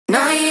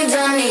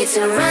don't need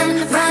to run,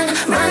 run,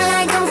 run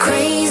like I'm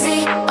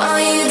crazy. Oh,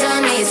 you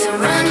don't need to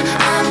run,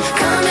 I'm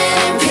coming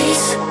in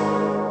peace.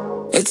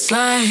 It's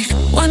like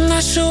when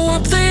I show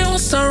up, they all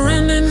start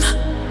running.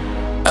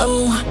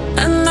 Oh,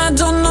 and I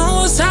don't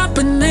know what's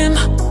happening.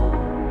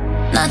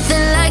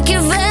 Nothing like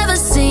you've ever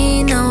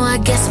seen. No, I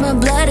guess my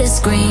blood is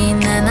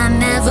green, and I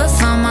never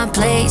found my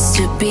place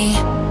to be.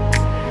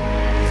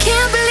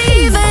 Can't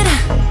believe it,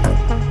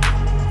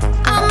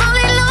 I'm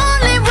only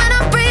lonely when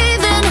I'm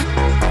breathing.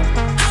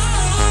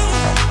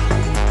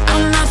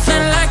 I'm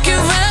nothing like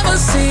you've ever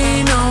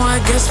seen. No, I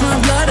guess my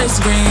blood is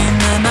green,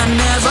 and I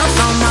never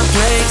found my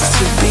place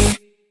to be.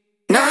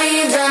 No,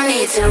 you don't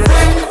need to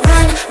run,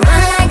 run,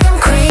 run like I'm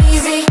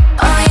crazy.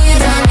 Oh, you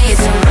don't need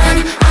to run,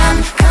 I'm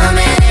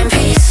coming in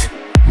peace.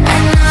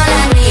 And all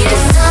I need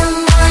is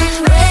someone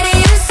ready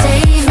to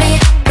save me,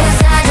 'cause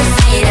I just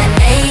need an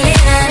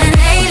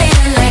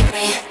alien like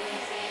me.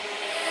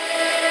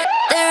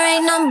 There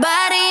ain't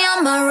nobody on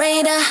my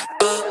radar,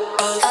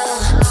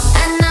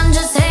 and I'm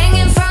just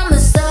hanging from a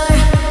star.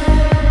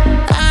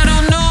 I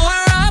don't know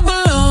where I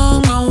belong,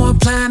 or what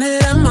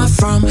planet am I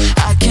from.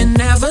 I can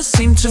never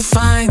seem to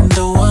find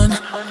the one.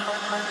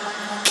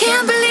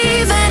 Can't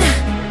believe it,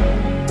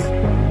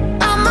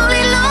 I'm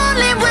only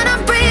lonely when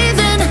I'm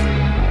breathing.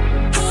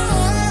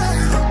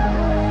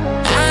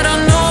 I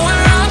don't know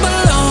where I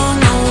belong,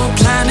 or what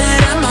planet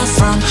am I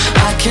from.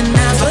 I can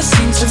never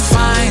seem to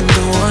find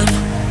the one.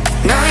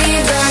 No,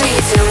 you don't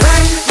need to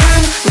run,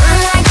 run, run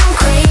like I'm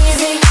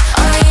crazy.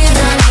 Oh, you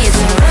don't need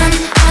to run,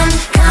 I'm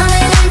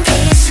coming in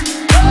peace.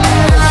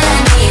 And all I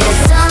need is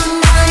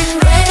someone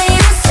ready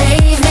to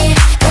save me,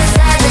 'cause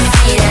I just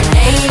need an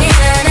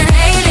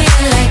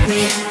alien like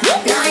me.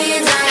 No, you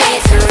don't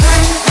need to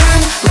run, run,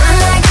 run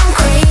like I'm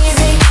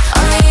crazy.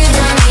 Oh, you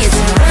don't need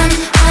to run,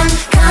 I'm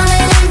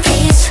coming in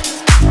peace.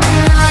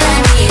 And all I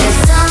need is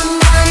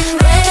someone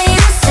ready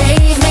to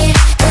save me,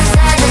 'cause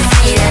I just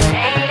need an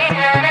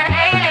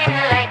alien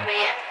like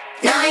me.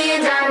 No, you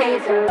don't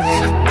need to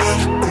run,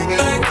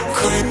 Like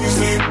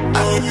crazy,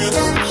 oh, you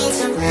don't need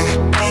to run,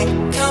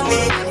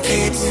 coming in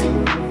peace.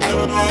 And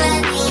all I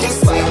need is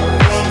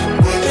someone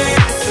ready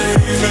to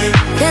save me,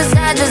 'cause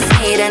I just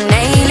need an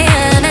alien.